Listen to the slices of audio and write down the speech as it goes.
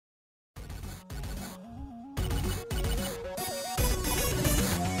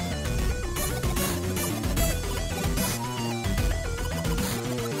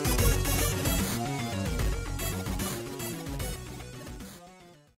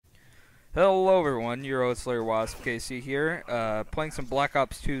Hello everyone, your host SlayerWaspKC here, playing some Black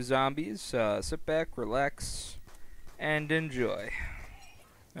Ops 2 Zombies. Sit back, relax, and enjoy.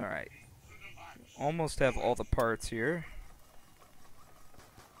 Alright, almost have all the parts here.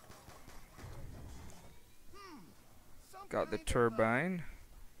 Got the turbine.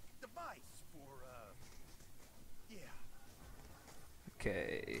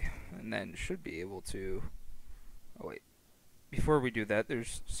 Okay, and then should be able to... Oh wait, before we do that,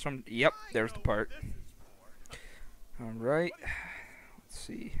 there's some... Yep, there's the part. Alright, let's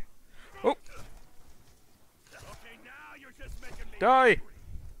see. Oh! Die!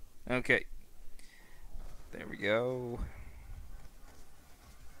 Okay. There we go.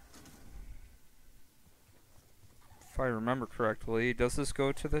 If I remember correctly, does this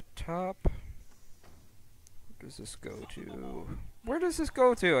go to the top? Where does this go to? Where does this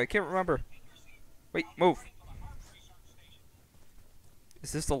go to? I can't remember. Wait, move.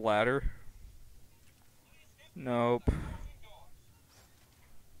 Is this the ladder? Nope.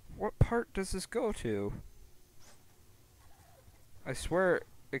 What part does this go to? I swear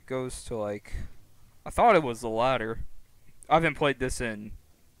it goes to like... I thought it was the ladder. I haven't played this in,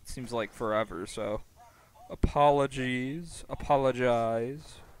 it seems like forever, so... Apologies.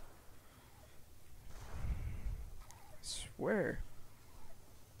 Apologize. I swear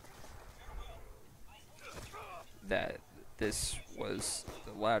that this was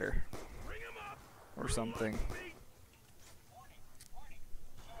the ladder. Or something.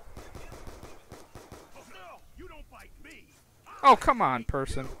 Oh, come on,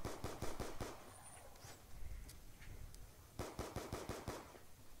 person.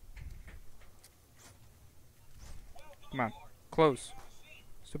 Come on. Close.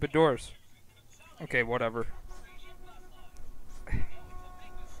 Stupid doors. Okay, whatever.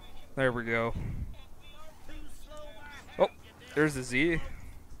 There we go. Oh, there's the Z.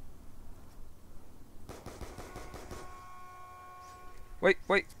 Wait,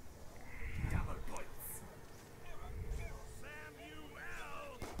 wait.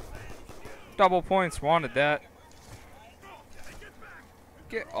 Double points, wanted that.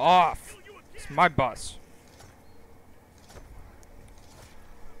 Get off. It's my bus.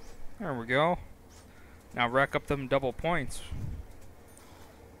 There we go. Now rack up them double points.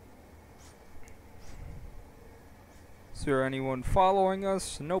 Is there anyone following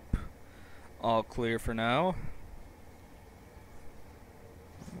us? Nope. All clear for now.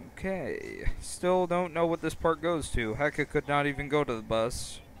 Okay. Still don't know what this part goes to. Heck, it could not even go to the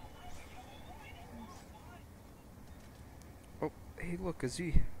bus. Oh, hey, look, is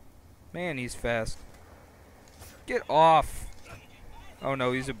he... Man, he's fast. Get off! Oh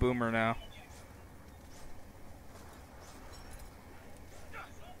no, he's a boomer now.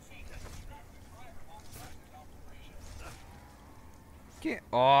 Get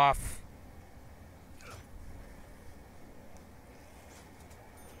off!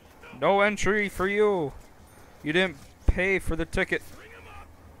 No entry for you! You didn't pay for the ticket.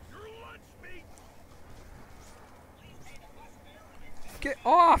 Get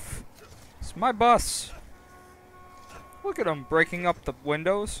off! It's my bus. Look at him breaking up the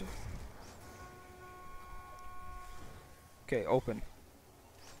windows. Okay, open.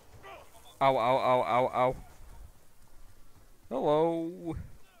 Ow, ow, ow, ow, ow. Hello.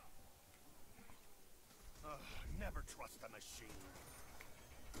 Never trust a machine.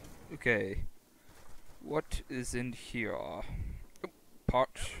 Okay. What is in here?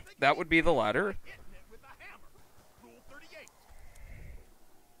 Pot. That would be the ladder.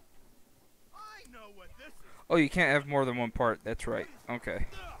 Oh, you can't have more than one part. That's right. Okay.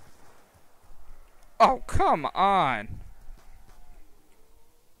 Oh, come on.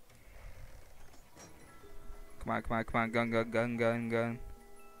 Come on, come on, come on. Gun, gun, gun, gun, gun.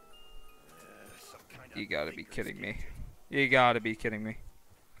 You gotta be kidding me. You gotta be kidding me.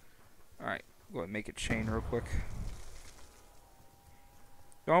 Alright. Go ahead and make a chain real quick.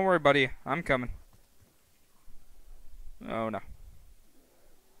 Don't worry, buddy. I'm coming. Oh, no.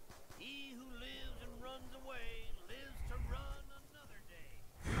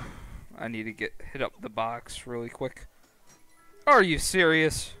 I need to hit up the box really quick. Are you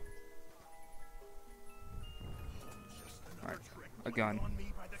serious? Alright, a gun.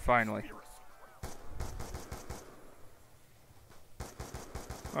 Finally.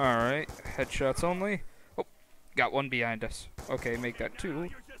 Alright, headshots only. Oh, got one behind us. Okay, make that two.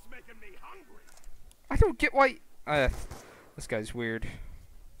 I don't get why... this guy's weird.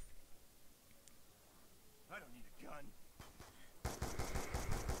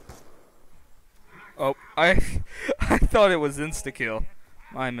 Oh, I thought it was insta-kill.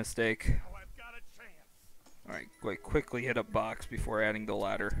 My mistake. Alright, quickly hit a box before adding the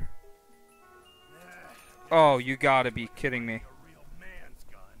ladder. Oh, you gotta be kidding me. A real man's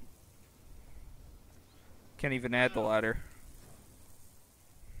gun. Can't even add the ladder.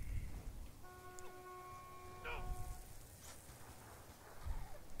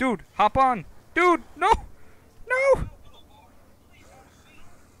 Dude, hop on! Dude, no! No!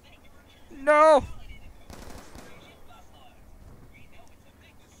 No!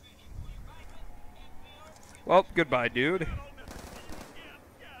 Well, goodbye, dude.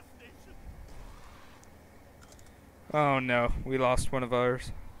 Oh no, we lost one of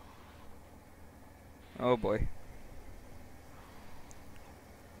ours. Oh boy.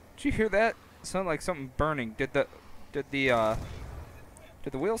 Did you hear that? It sounded like something burning. Did the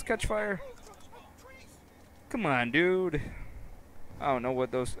wheels catch fire? Come on, dude. I don't know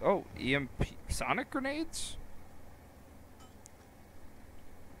what those. Oh, EMP sonic grenades?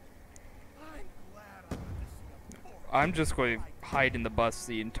 I'm just going to hide in the bus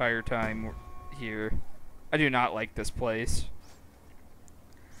the entire time we're here. I do not like this place.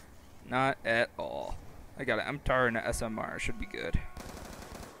 Not at all. I got it. I'm tarring the SMR. Should be good.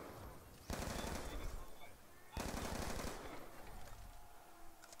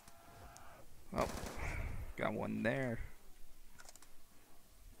 Oh, got one there.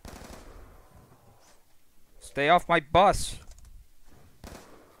 Stay off my bus.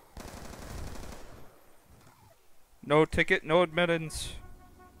 No ticket, no admittance.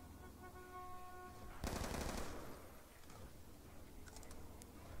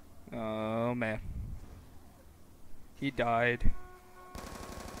 Oh man. He died.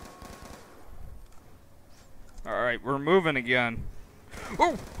 Alright, we're moving again.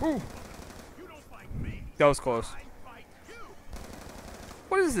 Oh! Oh! That was close.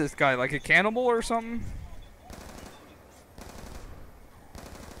 What is this guy, like a cannibal or something?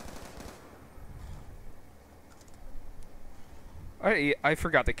 I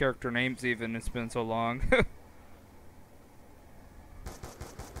forgot the character names even, it's been so long.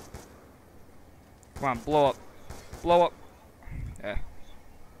 Come on, blow up. Blow up. Yeah.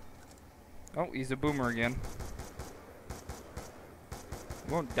 Oh, he's a boomer again.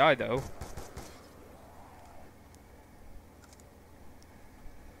 He won't die though.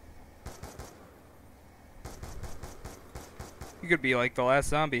 He could be like the last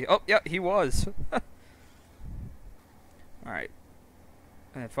zombie. Oh, yeah, he was. Alright.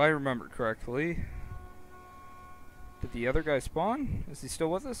 And if I remember correctly, did the other guy spawn? Is he still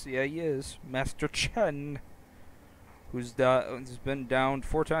with us? Yeah, he is. Master Chen, who's been downed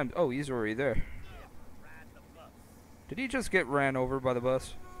 4 times. Oh, he's already there. Did he just get ran over by the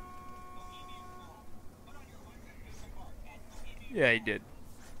bus? Yeah, he did.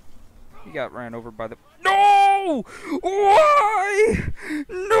 He got ran over by the... No! Why?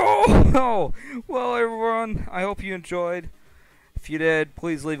 No! Well, everyone, I hope you enjoyed. If you did,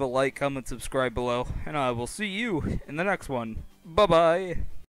 please leave a like, comment, subscribe below, and I will see you in the next one. Bye-bye.